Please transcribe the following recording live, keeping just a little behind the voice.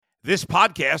This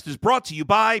podcast is brought to you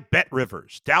by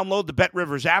BetRivers. Download the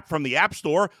BetRivers app from the App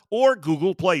Store or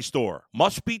Google Play Store.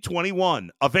 Must be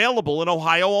 21. Available in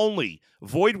Ohio only.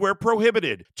 Void where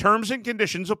prohibited. Terms and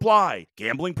conditions apply.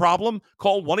 Gambling problem?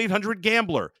 Call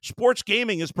 1-800-GAMBLER. Sports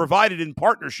gaming is provided in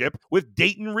partnership with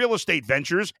Dayton Real Estate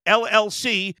Ventures,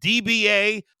 LLC,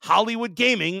 DBA, Hollywood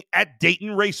Gaming at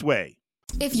Dayton Raceway.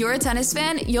 If you're a tennis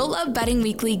fan, you'll love Betting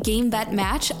Weekly Game Bet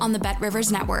Match on the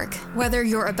BetRivers Network. Whether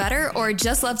you're a bettor or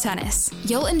just love tennis,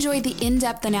 you'll enjoy the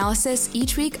in-depth analysis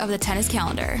each week of the tennis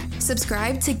calendar.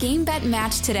 Subscribe to Game Bet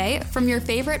Match today from your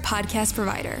favorite podcast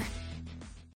provider.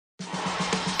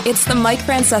 It's the Mike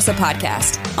Francesa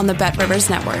Podcast on the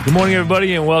BetRivers Network. Good morning,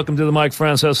 everybody, and welcome to the Mike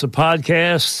Francesa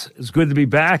Podcast. It's good to be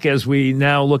back as we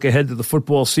now look ahead to the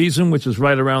football season, which is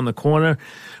right around the corner.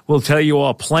 We'll tell you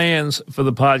our plans for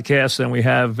the podcast, and we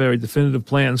have very definitive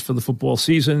plans for the football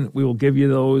season. We will give you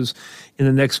those in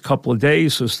the next couple of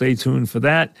days, so stay tuned for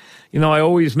that. You know, I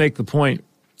always make the point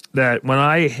that when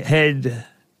I head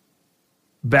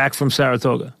back from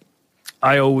Saratoga,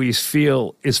 I always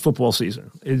feel it's football season.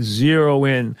 It's zero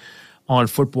in on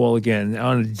football again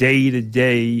on a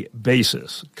day-to-day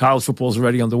basis. College football is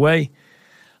already underway.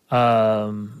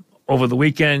 Over the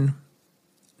weekend,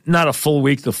 not a full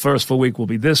week. The first full week will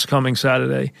be this coming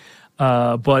Saturday.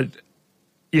 But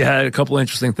you had a couple of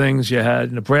interesting things. You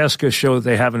had Nebraska show that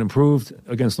they haven't improved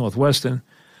against Northwestern.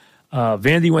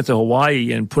 Vandy went to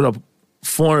Hawaii and put up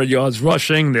 400 yards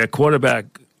rushing. Their quarterback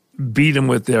beat him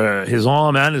with his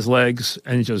arm and his legs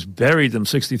and just buried them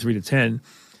 63-10.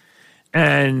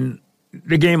 And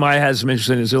the game I had some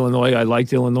interest in is Illinois. I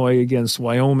liked Illinois against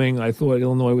Wyoming. I thought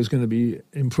Illinois was going to be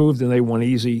improved, and they won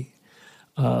easy,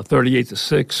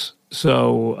 38-6.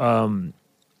 So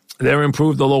they're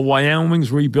improved, although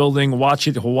Wyoming's rebuilding. Watch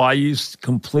it, Hawaii's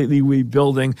completely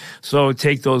rebuilding. So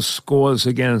take those scores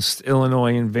against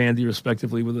Illinois and Vandy,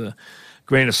 respectively, with a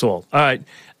grain of salt. All right,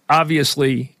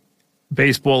 obviously,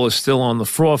 baseball is still on the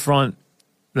forefront.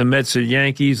 The Mets and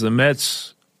Yankees. The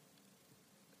Mets,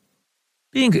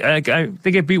 they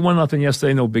get beat 1-0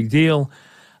 yesterday, no big deal.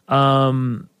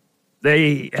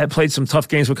 They had played some tough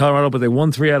games with Colorado, but they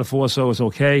won 3 out of 4, so it's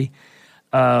okay.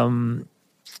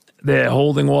 They're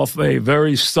holding off a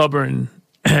very stubborn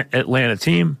Atlanta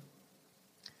team.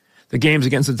 The games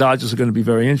against the Dodgers are going to be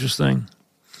very interesting.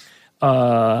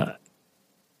 As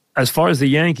far as the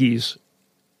Yankees,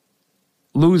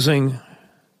 losing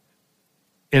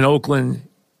in Oakland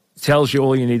tells you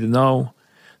all you need to know.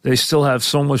 They still have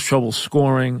so much trouble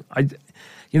scoring.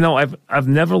 I've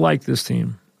never liked this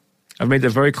team. I've made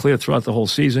that very clear throughout the whole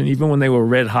season. Even when they were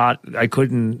red hot, I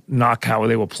couldn't knock how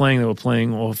they were playing. They were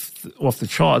playing off the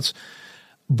charts.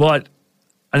 But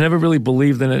I never really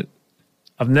believed in it.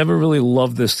 I've never really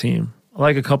loved this team. I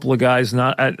like a couple of guys.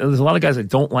 There's a lot of guys I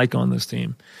don't like on this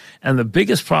team. And the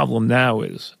biggest problem now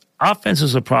is offense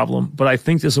is a problem, but I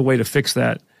think there's a way to fix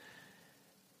that.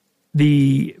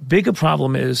 The bigger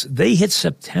problem is they hit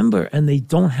September and they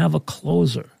don't have a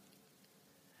closer.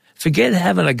 Forget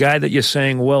having a guy that you're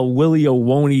saying, well, will he or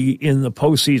won't he in the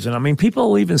postseason? I mean, people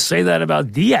will even say that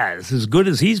about Diaz, as good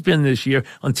as he's been this year,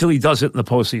 until he does it in the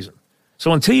postseason.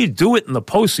 So until you do it in the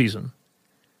postseason,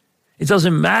 it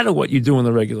doesn't matter what you do in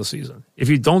the regular season. If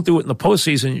you don't do it in the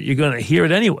postseason, you're going to hear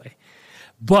it anyway.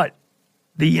 But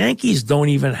the Yankees don't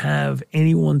even have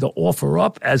anyone to offer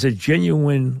up as a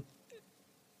genuine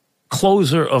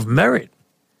closer of merit.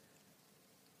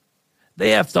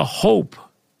 They have to hope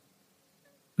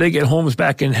they get Holmes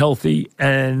back in healthy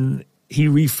and he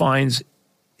refines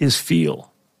his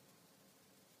feel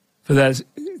for that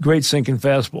great sinking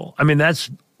fastball. I mean, that's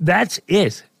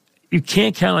it. You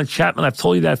can't count on Chapman. I've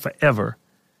told you that forever.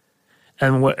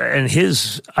 And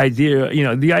his idea,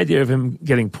 the idea of him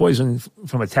getting poisoned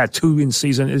from a tattoo in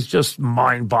season is just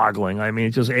mind-boggling. I mean,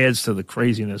 it just adds to the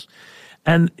craziness.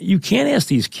 And you can't ask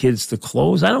these kids to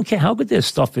close. I don't care how good their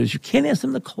stuff is. You can't ask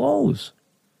them to close.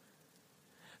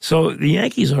 So the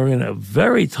Yankees are in a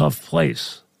very tough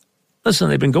place. Listen,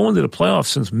 they've been going to the playoffs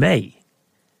since May.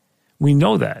 We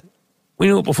know that. We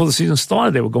knew it before the season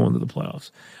started they were going to the playoffs.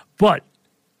 But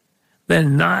they're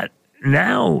not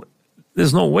now.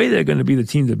 There's no way they're going to be the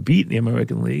team to beat in the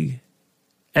American League.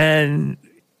 And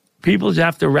people just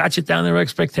have to ratchet down their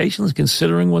expectations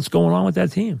considering what's going on with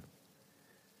that team.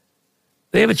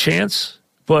 They have a chance,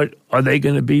 but are they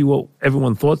going to be what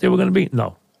everyone thought they were going to be?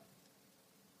 No.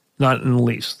 Not in the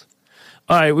least.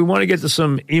 All right, we want to get to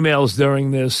some emails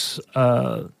during this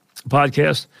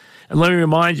podcast. And let me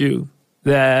remind you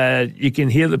that you can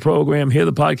hear the program, hear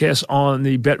the podcast on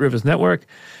the BetRivers Network.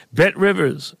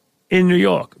 BetRivers in New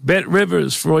York.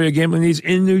 BetRivers for all your gambling needs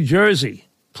in New Jersey.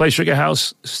 Play Sugar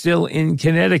House still in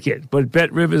Connecticut, but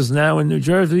Bet Rivers now in New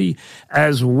Jersey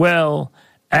as well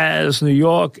as New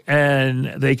York, and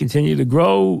they continue to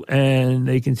grow and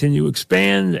they continue to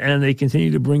expand and they continue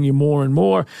to bring you more and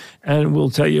more. And we'll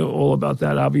tell you all about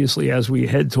that, obviously, as we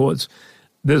head towards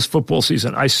this football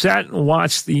season. I sat and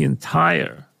watched the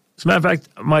entire. As a matter of fact,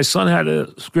 my son had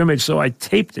a scrimmage, so I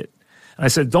taped it. I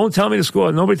said, don't tell me to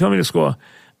score. Nobody tell me to score.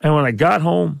 And when I got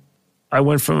home, I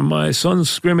went from my son's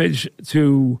scrimmage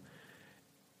to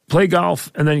play golf,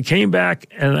 and then came back,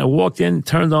 and I walked in,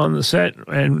 turned on the set,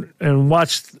 and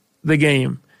watched the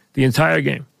game, the entire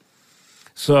game.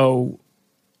 So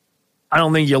I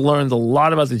don't think you learned a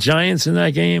lot about the Giants in that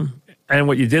game, and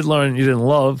what you did learn, you didn't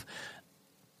love.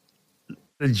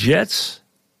 The Jets,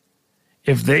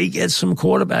 if they get some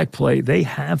quarterback play, they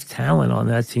have talent on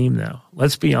that team now.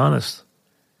 Let's be honest.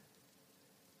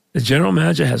 The general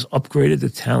manager has upgraded the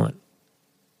talent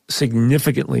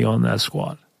significantly on that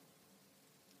squad.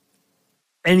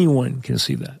 Anyone can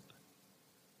see that.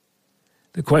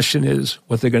 The question is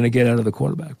what they're going to get out of the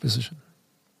quarterback position.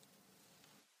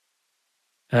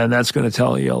 And that's going to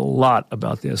tell you a lot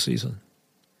about their season.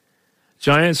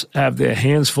 Giants have their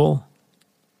hands full.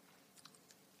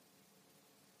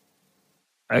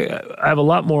 I have a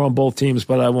lot more on both teams,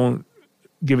 but I won't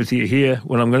give it to you here.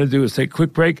 What I'm going to do is take a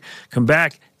quick break, come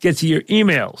back, get to your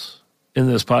emails in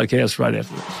this podcast right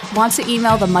after this. Want to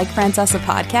email the Mike Francesa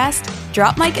podcast?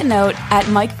 Drop Mike a note at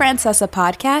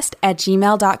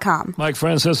mikefrancesapodcast@gmail.com. Mike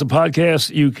Francesa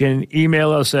Podcast. You can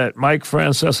email us at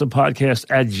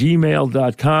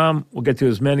mikefrancesapodcast@gmail.com. We'll get to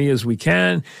as many as we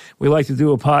can. We like to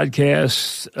do a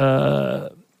podcast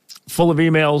full of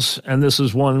emails, and this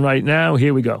is one right now.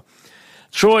 Here we go.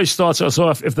 Troy starts us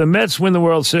off. If the Mets win the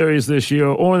World Series this year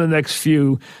or in the next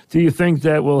few, do you think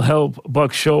that will help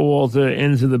Buck Showalter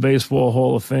into the Baseball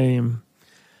Hall of Fame?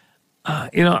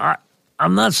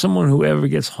 I'm not someone who ever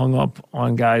gets hung up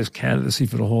on guys' candidacy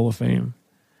for the Hall of Fame.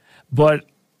 But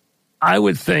I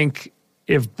would think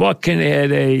if Buck can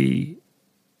add a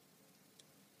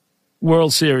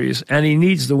World Series, and he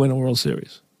needs to win a World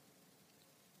Series,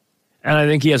 and I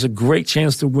think he has a great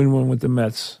chance to win one with the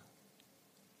Mets,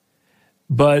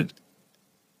 but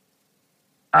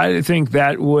I think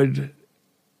that would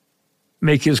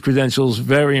make his credentials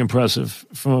very impressive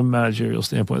from a managerial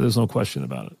standpoint. There's no question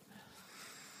about it.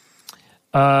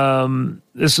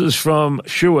 This is from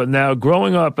Shua. Now,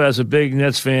 growing up as a big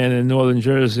Nets fan in Northern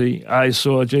Jersey, I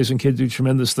saw Jason Kidd do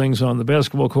tremendous things on the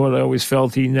basketball court. I always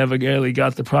felt he never really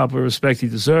got the proper respect he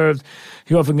deserved.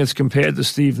 He often gets compared to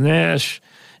Steve Nash.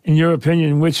 In your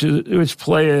opinion, which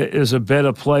player is a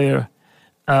better player?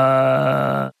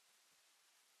 Boy,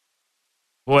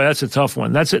 that's a tough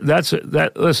one.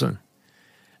 Listen,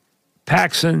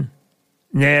 Paxson,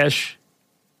 Nash,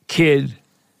 Kidd,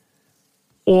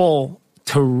 all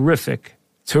terrific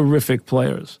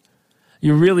players.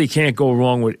 You really can't go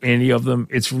wrong with any of them.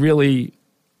 It's really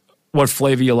what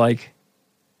flavor you like.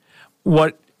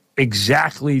 What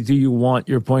exactly do you want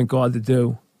your point guard to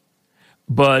do?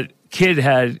 But Kidd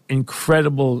had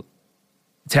incredible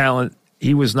talent.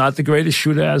 He was not the greatest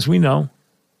shooter, as we know,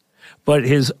 but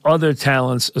his other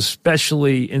talents,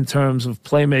 especially in terms of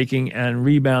playmaking and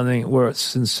rebounding, were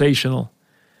sensational.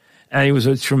 And he was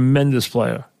a tremendous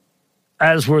player,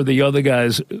 as were the other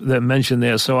guys that mentioned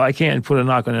there. So I can't put a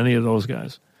knock on any of those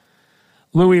guys.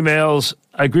 Louis Mails,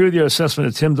 I agree with your assessment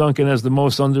of Tim Duncan as the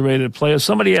most underrated player.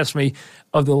 Somebody asked me,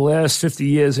 of the last 50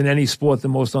 years in any sport, the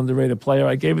most underrated player.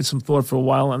 I gave it some thought for a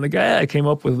while, and the guy I came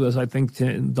up with was, I think,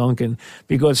 Tim Duncan,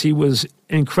 because he was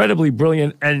incredibly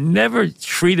brilliant and never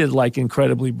treated like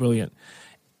incredibly brilliant.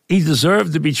 He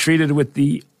deserved to be treated with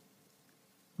the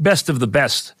best of the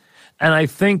best. And I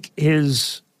think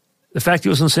the fact he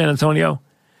was in San Antonio,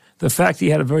 the fact he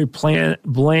had a very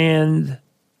bland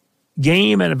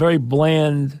game and a very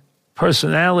bland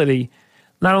personality,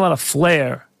 not a lot of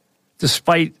flair,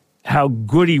 despite how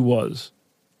good he was.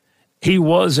 He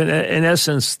was, in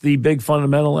essence, the big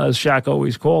fundamental, as Shaq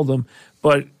always called him,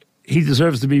 but he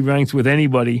deserves to be ranked with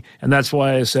anybody, and that's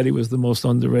why I said he was the most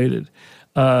underrated.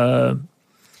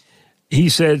 He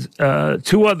said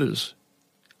two others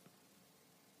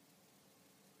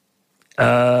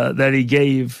that he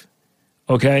gave,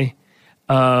 okay?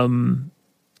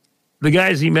 The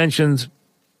guys he mentioned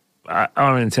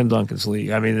are in Tim Duncan's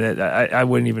league. I mean, I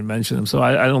wouldn't even mention them, so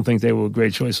I don't think they were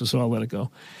great choices, so I'll let it go.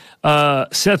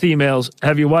 Seth emails,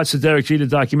 have you watched the Derek Jeter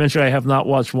documentary? I have not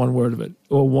watched one word of it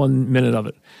or 1 minute of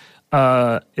it.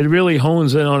 It really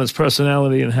hones in on his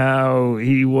personality and how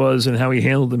he was and how he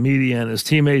handled the media and his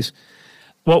teammates.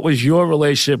 What was your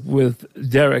relationship with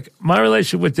Derek? My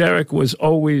relationship with Derek was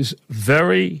always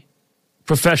very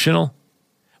professional.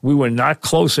 We were not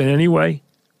close in any way.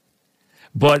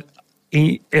 But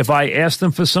if I asked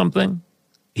him for something,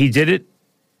 he did it.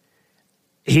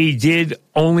 He did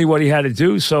only what he had to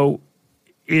do. So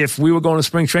if we were going to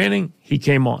spring training, he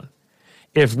came on.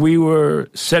 If we were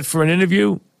set for an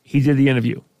interview, he did the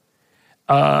interview.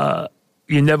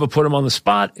 You never put him on the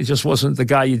spot. It just wasn't the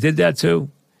guy you did that to.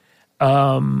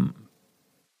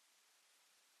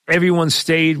 Everyone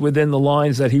stayed within the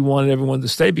lines that he wanted everyone to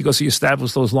stay because he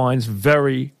established those lines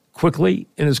very quickly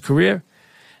in his career.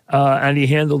 And he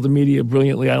handled the media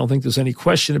brilliantly. I don't think there's any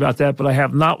question about that, but I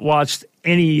have not watched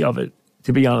any of it,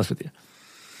 to be honest with you.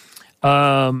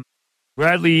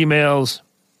 Bradley emails,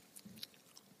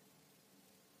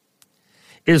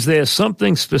 is there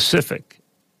something specific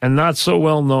and not so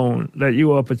well known that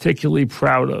you are particularly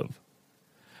proud of?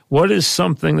 What is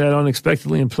something that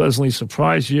unexpectedly and pleasantly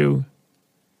surprised you?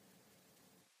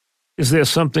 Is there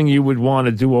something you would want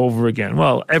to do over again?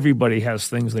 Well, everybody has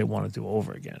things they want to do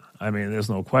over again. I mean, there's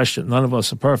no question. None of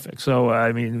us are perfect. So,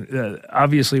 I mean,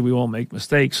 obviously we all make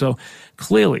mistakes. So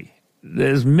clearly,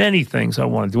 there's many things I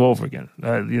want to do over again.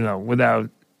 Without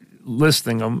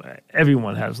listing them,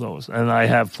 everyone has those, and I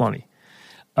have plenty.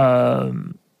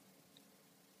 What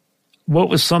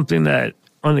was something that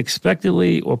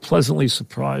unexpectedly or pleasantly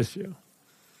surprised you?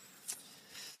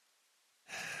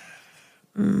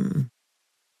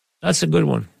 That's a good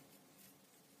one.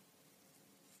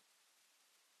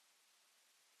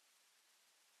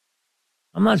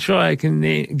 I'm not sure I can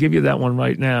give you that one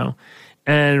right now.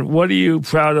 And what are you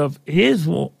proud of? Here's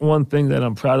one thing that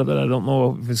I'm proud of that I don't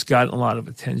know if it's gotten a lot of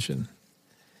attention.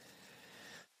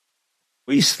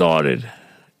 We started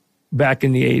back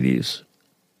in the 80s.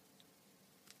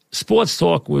 Sports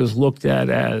talk was looked at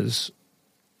as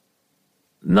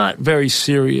not very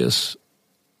serious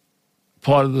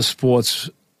part of the sports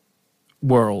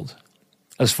world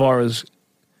as far as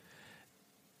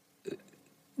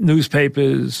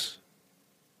newspapers,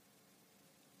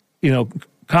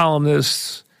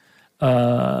 columnists,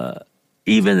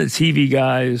 even the TV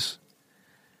guys.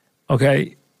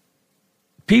 Okay,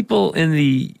 people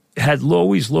had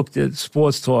always looked at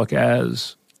sports talk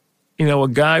as, a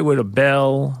guy with a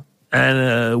bell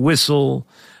and a whistle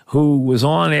who was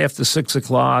on after 6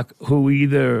 o'clock, who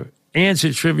either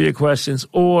answered trivia questions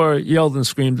or yelled and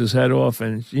screamed his head off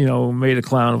and, made a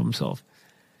clown of himself.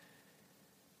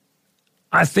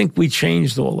 I think we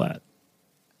changed all that.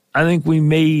 I think we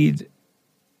made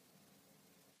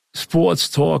sports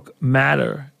talk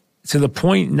matter to the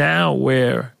point now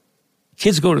where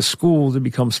kids go to school to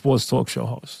become sports talk show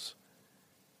hosts.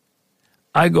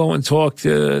 I go and talk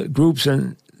to groups,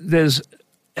 and there's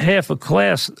half a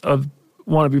class of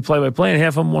want to be play-by-play, and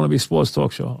half of them want to be sports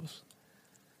talk show hosts.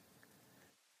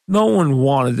 No one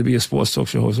wanted to be a sports talk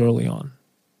show host early on.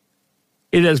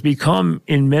 It has become,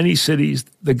 in many cities,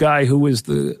 the guy who is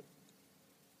the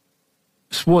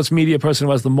sports media person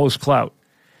who has the most clout.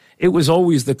 It was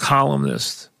always the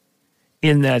columnist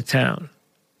in that town.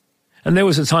 And there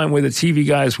was a time where the TV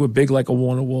guys were big like a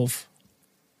Warner Wolf.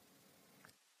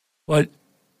 But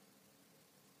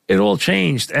it all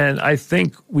changed, and I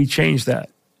think we changed that.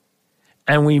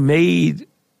 And we made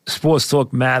sports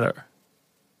talk matter.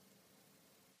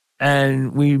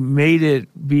 And we made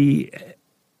it be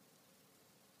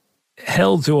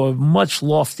held to a much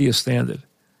loftier standard.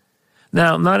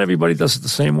 Now, not everybody does it the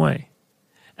same way.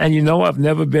 And I've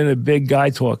never been a big guy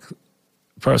talk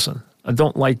person. I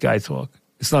don't like guy talk.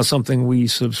 It's not something we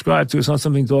subscribe to. It's not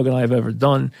something Dog and I have ever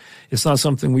done. It's not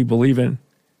something we believe in.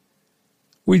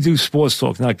 We do sports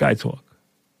talk, not guy talk.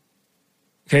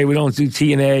 Okay, we don't do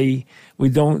T&A. We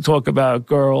don't talk about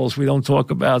girls. We don't talk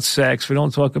about sex. We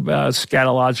don't talk about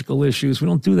scatological issues. We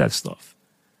don't do that stuff.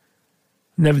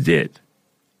 Never did.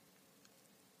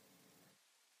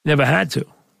 Never had to.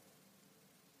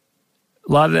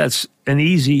 A lot of that's an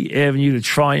easy avenue to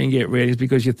try and get ratings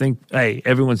because you think, hey,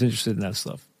 everyone's interested in that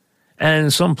stuff. And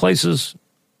in some places,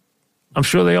 I'm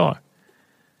sure they are.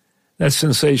 That's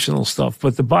sensational stuff.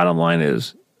 But the bottom line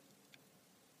is,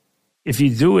 if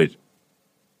you do it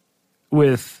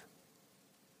with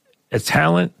a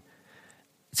talent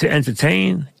to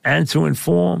entertain and to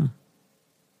inform,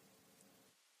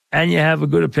 and you have a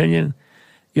good opinion,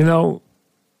 you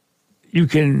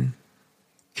can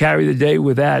carry the day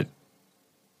with that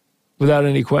without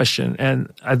any question.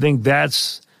 And I think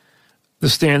that's the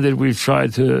standard we've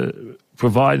tried to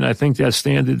provide, and I think that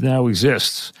standard now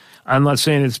exists. I'm not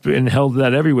saying it's been held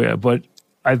that everywhere, but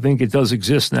I think it does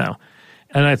exist now.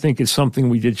 And I think it's something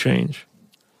we did change.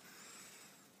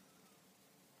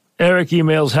 Eric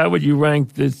emails, how would you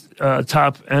rank the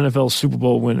top NFL Super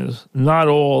Bowl winners? Not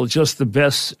all, just the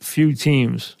best few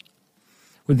teams.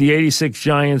 Would the 86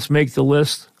 Giants make the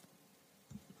list?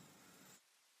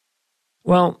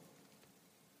 Well,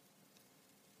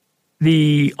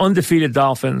 the undefeated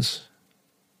Dolphins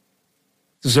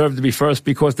deserve to be first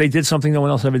because they did something no one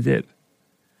else ever did.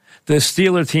 The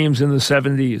Steeler teams in the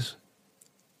 70s,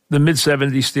 the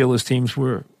mid-70s Steelers teams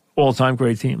were all-time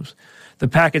great teams. The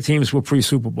Packer teams were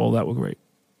pre-Super Bowl. That were great.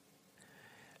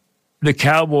 The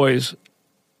Cowboys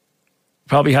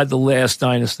probably had the last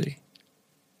dynasty.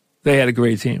 They had a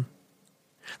great team.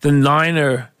 The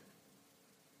Niner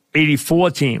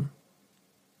 84 team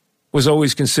was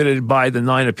always considered by the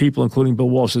Niner people, including Bill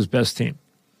Walsh's best team.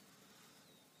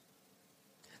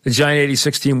 The Giant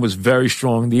 86 team was very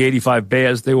strong. The 85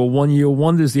 Bears, they were one-year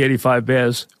wonders, the 85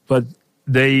 Bears, but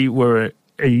they were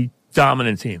a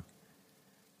dominant team.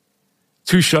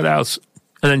 2 shutouts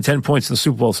and then 10 points in the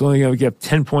Super Bowl. So only going to get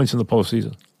 10 points in the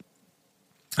postseason.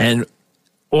 And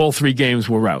all 3 games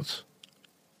were routes.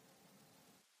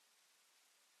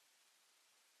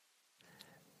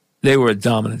 They were a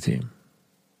dominant team.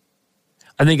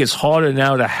 I think it's harder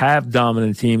now to have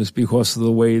dominant teams because of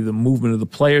the way the movement of the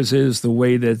players is, the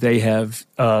way that they have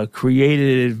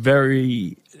created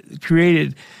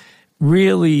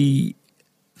really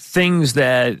things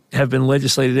that have been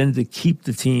legislated in to keep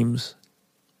the teams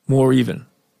more even.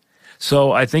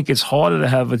 So I think it's harder to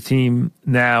have a team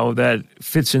now that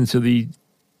fits into the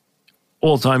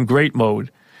all-time great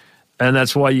mode. And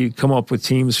that's why you come up with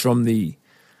teams from the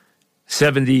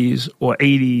 70s or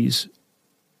 80s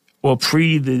or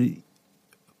pre the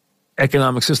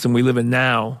economic system we live in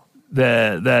now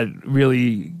that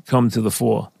really come to the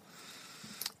fore.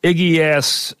 Iggy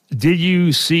asks, did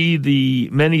you see the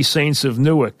Many Saints of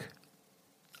Newark?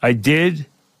 I did.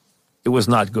 It was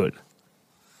not good.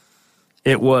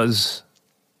 It was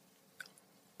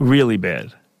really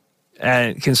bad.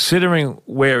 And considering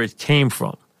where it came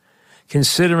from,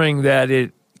 considering that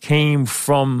it came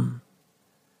from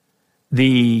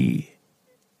the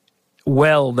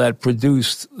well that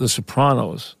produced The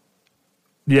Sopranos,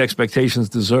 the expectations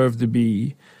deserve to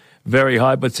be very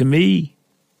high. But to me,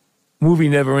 movie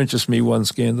never interests me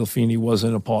once Gandolfini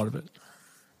wasn't a part of it.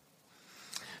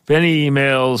 Benny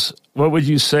emails, what would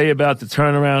you say about the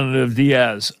turnaround of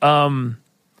Diaz?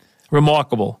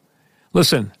 Remarkable.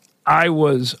 Listen, I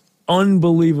was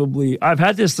unbelievably, I've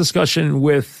had this discussion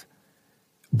with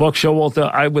Buck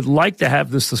Showalter. I would like to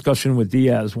have this discussion with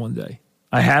Diaz one day.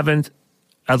 I haven't.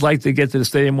 I'd like to get to the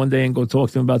stadium one day and go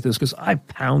talk to him about this because I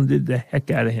pounded the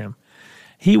heck out of him.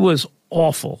 He was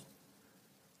awful.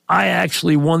 I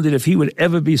actually wondered if he would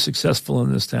ever be successful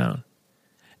in this town.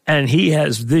 And he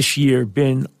has this year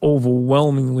been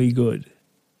overwhelmingly good.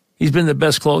 He's been the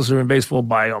best closer in baseball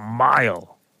by a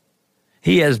mile.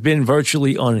 He has been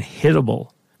virtually unhittable.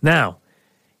 Now,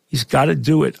 he's got to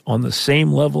do it on the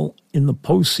same level in the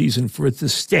postseason for it to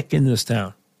stick in this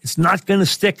town. It's not going to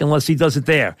stick unless he does it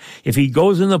there. If he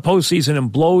goes in the postseason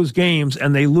and blows games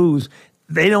and they lose,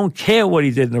 they don't care what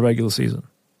he did in the regular season.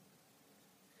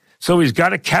 So he's got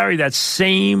to carry that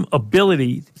same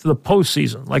ability to the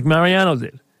postseason like Mariano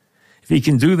did. If he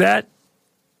can do that,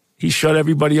 he shut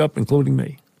everybody up, including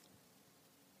me.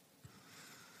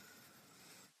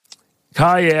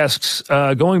 Kai asks,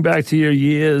 going back to your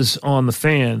years on The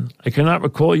Fan, I cannot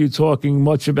recall you talking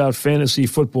much about fantasy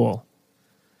football.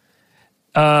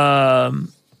 You are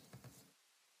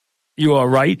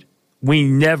right. We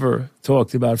never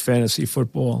talked about fantasy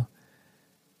football.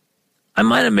 I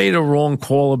might have made a wrong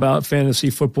call about fantasy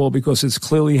football because it's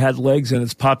clearly had legs and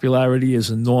its popularity is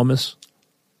enormous.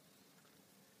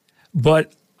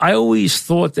 But I always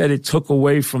thought that it took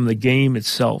away from the game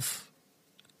itself.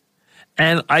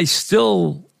 And I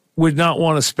still would not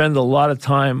want to spend a lot of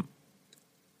time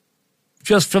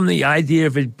just from the idea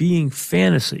of it being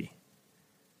fantasy.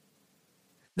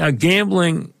 Now,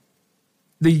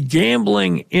 the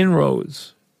gambling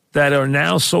inroads that are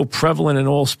now so prevalent in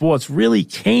all sports really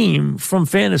came from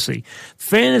fantasy.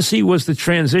 Fantasy was the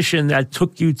transition that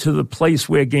took you to the place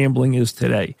where gambling is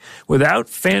today. Without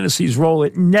fantasy's role,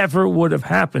 it never would have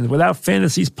happened. Without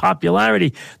fantasy's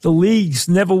popularity, the leagues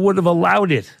never would have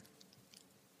allowed it.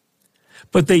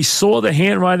 But they saw the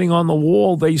handwriting on the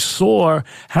wall. They saw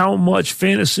how much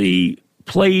fantasy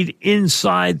played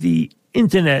inside the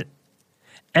internet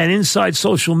and inside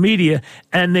social media,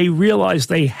 and they realized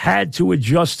they had to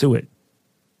adjust to it.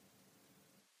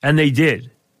 And they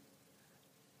did.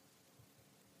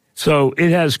 So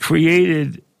it has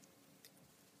created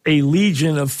a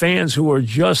legion of fans who are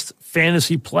just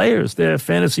fantasy players. They're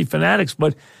fantasy fanatics,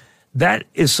 but that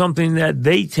is something that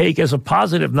they take as a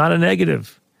positive, not a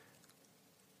negative.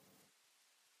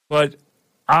 But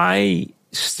I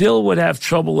still would have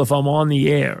trouble if I'm on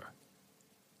the air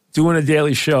doing a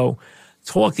daily show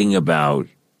talking about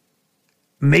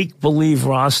make-believe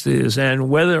rosters and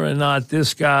whether or not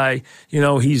this guy,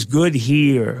 he's good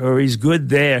here or he's good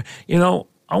there.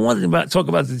 I wanted to talk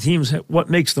about the teams, what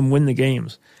makes them win the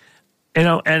games. And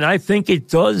I think it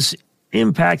does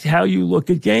impact how you look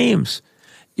at games.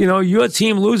 Your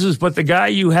team loses, but the guy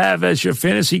you have as your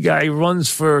fantasy guy runs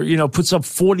for, puts up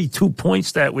 42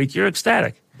 points that week. You're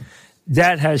ecstatic.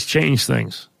 That has changed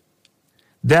things.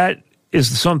 That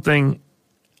is something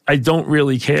I don't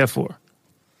really care for.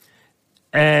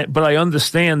 But I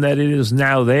understand that it is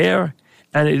now there,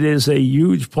 and it is a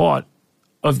huge part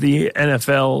of the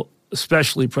NFL,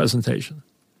 especially presentation.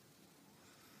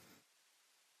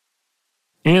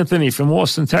 Anthony from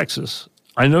Austin, Texas.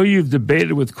 I know you've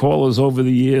debated with callers over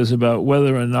the years about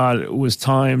whether or not it was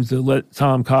time to let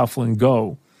Tom Coughlin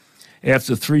go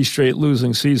after 3 straight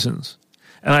losing seasons.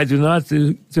 And I do not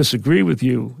disagree with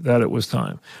you that it was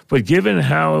time. But given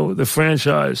how the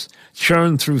franchise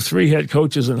churned through 3 head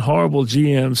coaches and horrible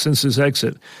GMs since his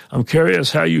exit, I'm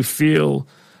curious how you feel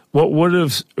what would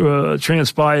have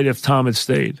transpired if Tom had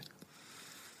stayed.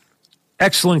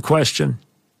 Excellent question.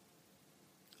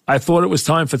 I thought it was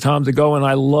time for Tom to go, and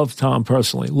I love Tom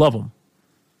personally. Love him.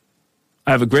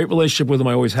 I have a great relationship with him.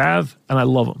 I always have, and I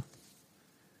love him.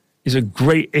 He's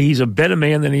a better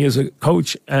man than he is a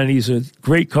coach, and he's a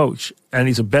great coach, and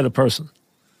he's a better person.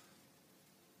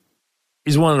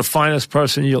 He's one of the finest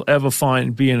person you'll ever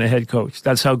find being a head coach.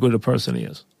 That's how good a person he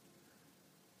is.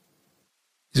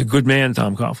 He's a good man,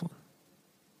 Tom Coughlin.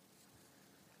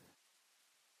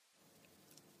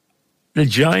 The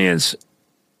Giants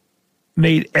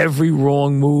made every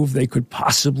wrong move they could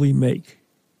possibly make.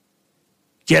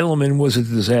 Gettleman was a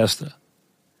disaster.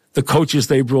 The coaches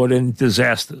they brought in,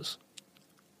 disasters.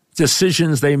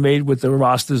 Decisions they made with the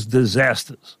rosters,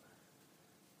 disasters.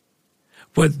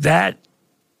 But that,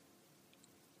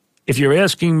 if you're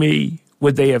asking me,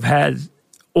 would they have had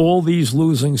all these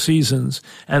losing seasons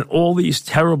and all these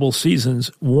terrible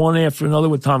seasons, one after another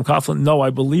with Tom Coughlin? No, I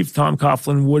believe Tom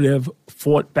Coughlin would have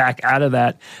fought back out of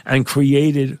that and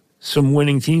created some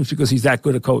winning teams because he's that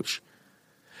good a coach.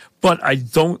 But I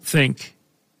don't think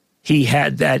he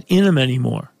had that in him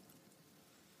anymore.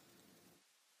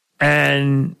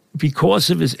 And because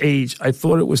of his age, I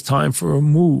thought it was time for a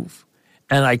move.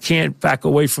 And I can't back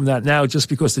away from that now just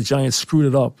because the Giants screwed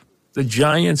it up. The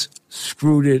Giants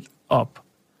screwed it up.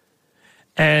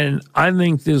 And I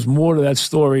think there's more to that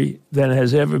story than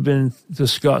has ever been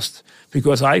discussed,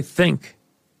 because I think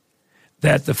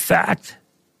that the fact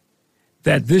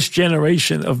that this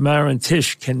generation of Marin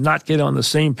Tisch cannot get on the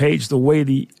same page the way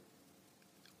the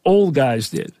old guys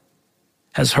did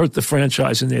has hurt the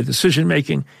franchise in their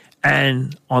decision-making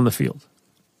and on the field.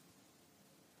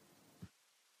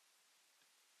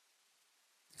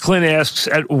 Clint asks,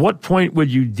 at what point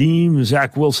would you deem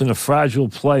Zach Wilson a fragile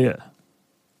player?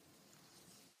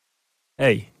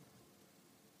 Hey,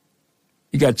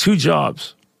 you got 2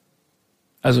 jobs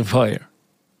as a player.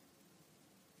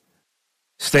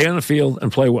 Stay on the field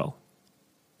and play well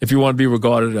if you want to be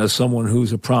regarded as someone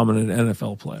who's a prominent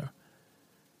NFL player.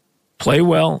 Play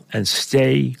well and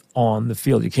stay on the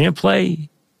field. You can't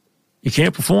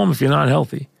perform if you're not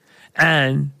healthy.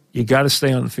 And you got to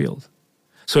stay on the field.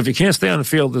 So if you can't stay on the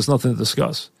field, there's nothing to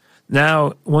discuss.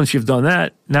 Now, once you've done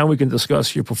that, now we can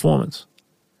discuss your performance.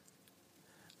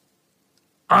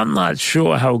 I'm not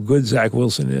sure how good Zach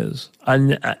Wilson is.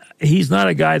 He's not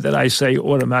a guy that I say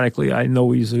automatically I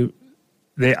know he's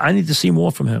I need to see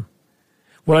more from him.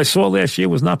 What I saw last year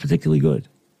was not particularly good.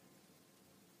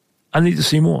 I need to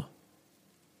see more.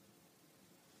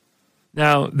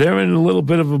 Now, they're in a little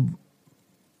bit of a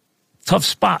tough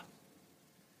spot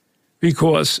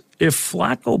because if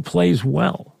Flacco plays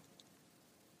well,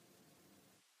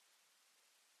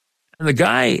 and the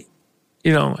guy,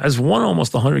 has won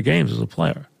almost 100 games as a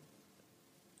player,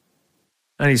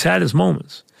 and he's had his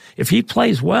moments. If he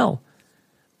plays well,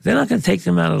 they're not going to take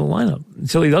him out of the lineup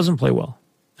until he doesn't play well.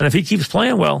 And if he keeps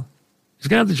playing well, he's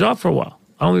going to have the job for a while.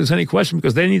 I don't think there's any question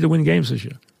because they need to win games this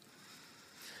year.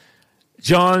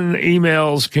 John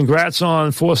emails, congrats on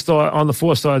the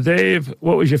 4-star Dave.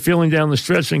 What was your feeling down the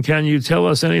stretch, and can you tell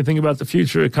us anything about the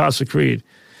future of Casa Creed?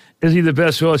 Is he the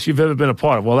best horse you've ever been a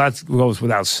part of? Well, that goes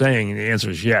without saying, and the answer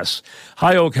is yes.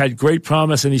 High Oak had great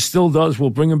promise, and he still does.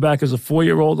 We'll bring him back as a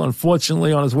 4-year-old.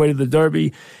 Unfortunately, on his way to the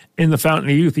Derby in the Fountain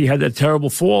of Youth, he had that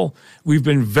terrible fall. We've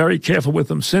been very careful with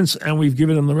him since, and we've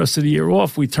given him the rest of the year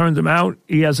off. We turned him out.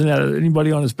 He hasn't had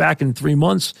anybody on his back in 3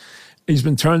 months. He's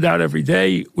been turned out every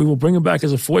day. We will bring him back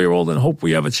as a 4-year-old and hope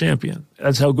we have a champion.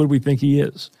 That's how good we think he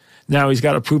is. Now he's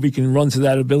got to prove he can run to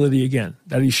that ability again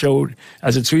that he showed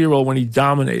as a 2-year-old when he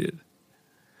dominated.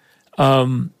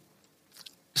 As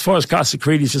far as Casa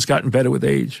Creed, he's just gotten better with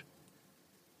age.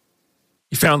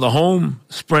 He found the home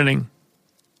sprinting,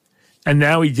 and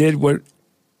now he did what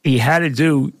he had to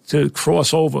do to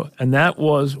cross over, and that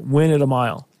was win at a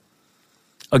mile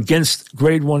against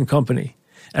Grade 1 company.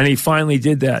 And he finally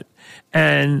did that.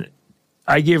 And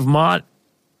I give Mott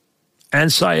and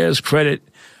Saez credit.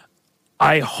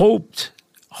 I hoped,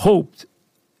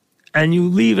 and you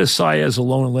leave a Saez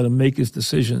alone and let him make his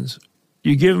decisions.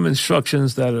 You give him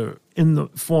instructions that are in the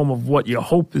form of what you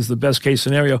hope is the best case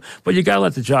scenario, but you got to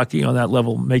let the jockey on that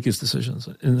level make his decisions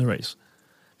in the race,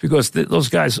 because those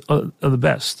guys are the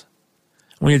best.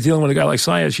 When you're dealing with a guy like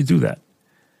Saez, you do that.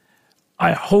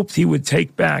 I hoped he would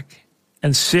take back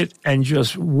and sit and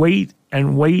just wait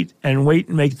and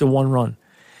make the one run.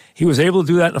 He was able to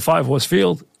do that in a 5-horse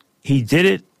field. He did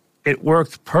it. It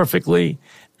worked perfectly.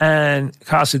 And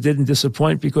Casa didn't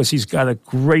disappoint because he's got a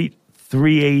great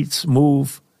 3/8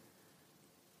 move.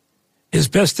 His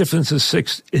best distance is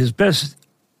 6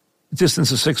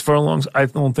 furlongs. I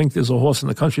don't think there's a horse in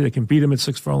the country that can beat him at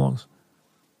 6 furlongs.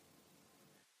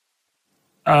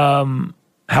 How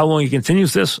long he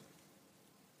continues this?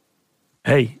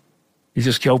 Hey, you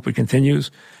just hope it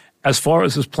continues. As far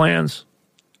as his plans,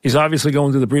 he's obviously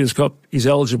going to the Breeders' Cup. He's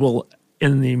eligible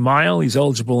in the mile. He's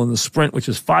eligible in the sprint, which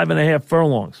is 5.5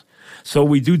 furlongs. So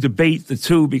we do debate the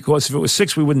two, because if it was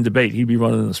 6, we wouldn't debate. He'd be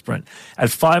running in the sprint. At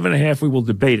 5.5, we will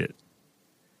debate it.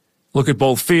 Look at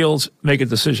both fields, make a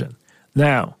decision.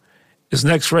 Now, his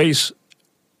next race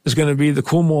is going to be the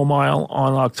Coolmore Mile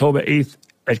on October 8th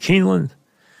at Keeneland.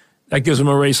 That gives him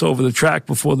a race over the track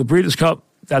before the Breeders' Cup.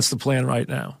 That's the plan right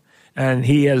now. And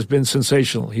he has been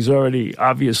sensational. He's already,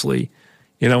 obviously,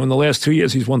 in the last 2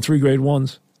 years, he's won 3 Grade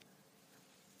 1s,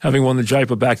 having won the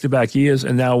JIPA back-to-back years,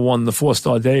 and now won the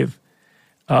 4-Star Dave.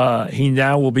 He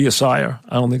now will be a sire.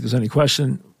 I don't think there's any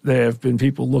question. There have been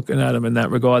people looking at him in that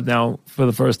regard now for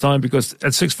the first time, because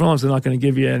at 6 furlongs, they're not going to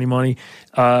give you any money.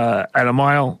 At a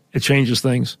mile, it changes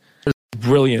things.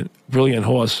 Brilliant, brilliant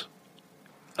horse.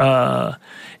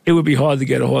 It would be hard to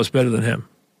get a horse better than him.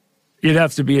 You'd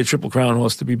have to be a Triple Crown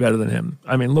horse to be better than him.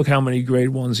 I mean, look how many Grade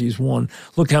 1s he's won.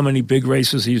 Look how many big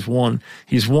races he's won.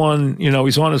 He's won,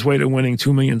 he's on his way to winning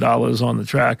 $2 million on the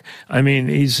track. I mean,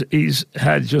 he's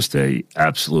had just a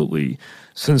absolutely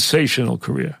sensational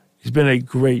career. He's been a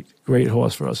great, great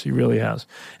horse for us. He really has.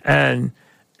 And,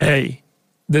 hey,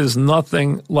 there's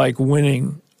nothing like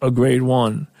winning a Grade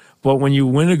 1. But when you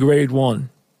win a Grade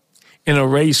 1 in a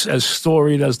race as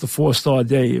storied as the 4-Star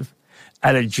Dave,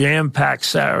 at a jam-packed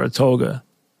Saratoga,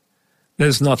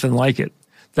 there's nothing like it.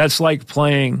 That's like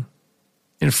playing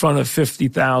in front of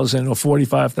 50,000 or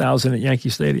 45,000 at Yankee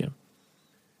Stadium.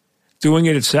 Doing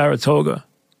it at Saratoga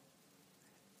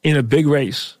in a big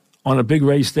race, on a big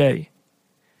race day,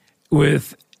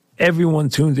 with everyone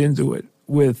tuned into it,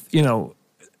 with,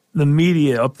 the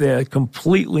media up there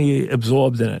completely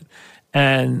absorbed in it.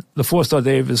 And the 4-Star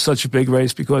Dave is such a big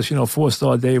race because,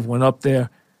 4-Star Dave went up there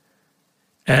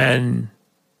and,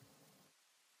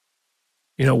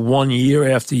 won year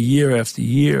after year after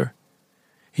year.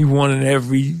 He won in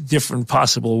every different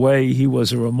possible way. He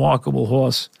was a remarkable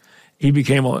horse. He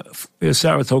became a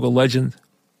Saratoga legend.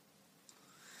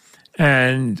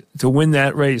 And to win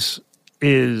that race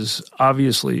is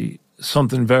obviously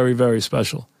something very, very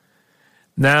special.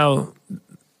 Now,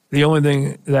 the only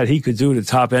thing that he could do to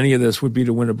top any of this would be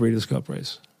to win a Breeders' Cup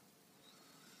race.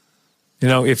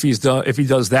 If he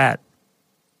does that,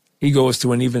 he goes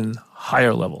to an even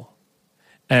higher level.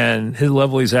 And his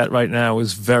level he's at right now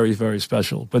is very, very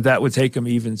special. But that would take him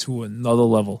even to another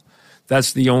level.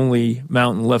 That's the only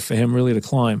mountain left for him really to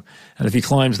climb. And if he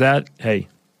climbs that, hey,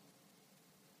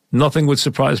 nothing would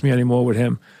surprise me anymore with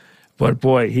him. But,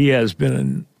 boy, he has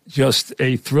been just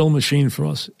a thrill machine for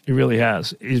us. He really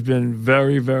has. He's been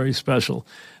very, very special.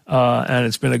 And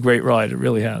it's been a great ride. It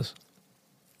really has.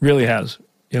 Really has,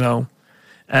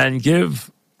 And give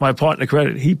my partner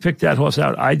credit. He picked that horse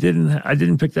out. I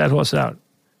didn't pick that horse out.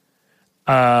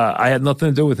 I had nothing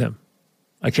to do with him.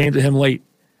 I came to him late.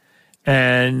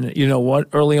 And you know what?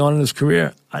 Early on in his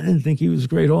career, I didn't think he was a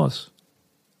great horse.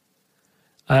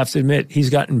 I have to admit, he's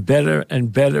gotten better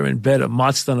and better and better.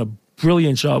 Mott's done a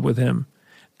brilliant job with him.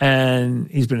 And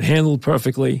he's been handled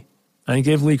perfectly. And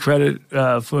give Lee credit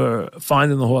for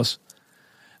finding the horse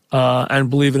and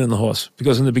believing in the horse.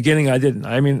 Because in the beginning, I didn't.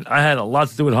 I mean, I had a lot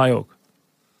to do with High Oak.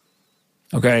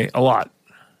 Okay, a lot.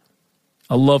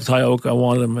 I loved High Oak. I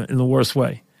wanted him in the worst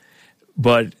way.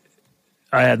 But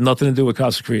I had nothing to do with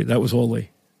Casa Creed. That was all Lee.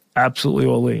 Absolutely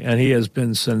all Lee. And he has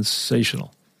been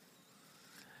sensational.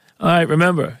 All right,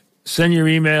 remember, send your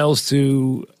emails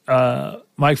to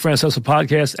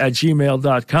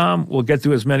MikeFrancescaPodcast@gmail.com. We'll get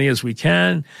to as many as we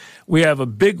can. We have a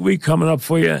big week coming up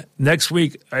for you next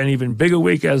week, an even bigger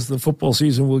week as the football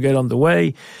season will get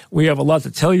underway. We have a lot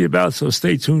to tell you about, so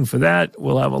stay tuned for that.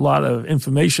 We'll have a lot of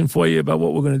information for you about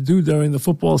what we're going to do during the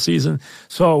football season.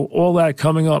 So all that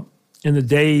coming up in the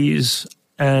days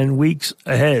and weeks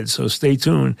ahead, so stay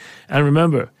tuned. And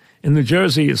remember, in New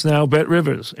Jersey, it's now Bet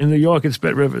Rivers. In New York, it's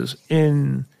Bet Rivers.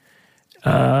 In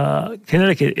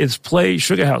Connecticut, it's Play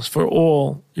Sugar House for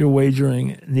all your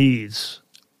wagering needs.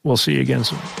 We'll see you again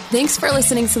soon. Thanks for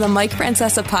listening to the Mike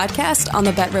Francesa podcast on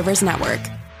the Bet Rivers Network.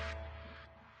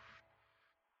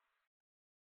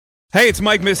 Hey, it's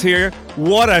Mike Miss here.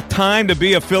 What a time to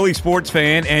be a Philly sports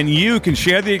fan, and you can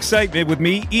share the excitement with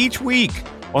me each week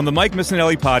on the Mike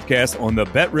Missinelli podcast on the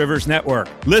Bet Rivers Network.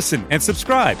 Listen and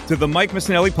subscribe to the Mike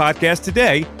Missinelli podcast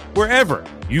today, wherever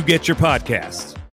you get your podcasts.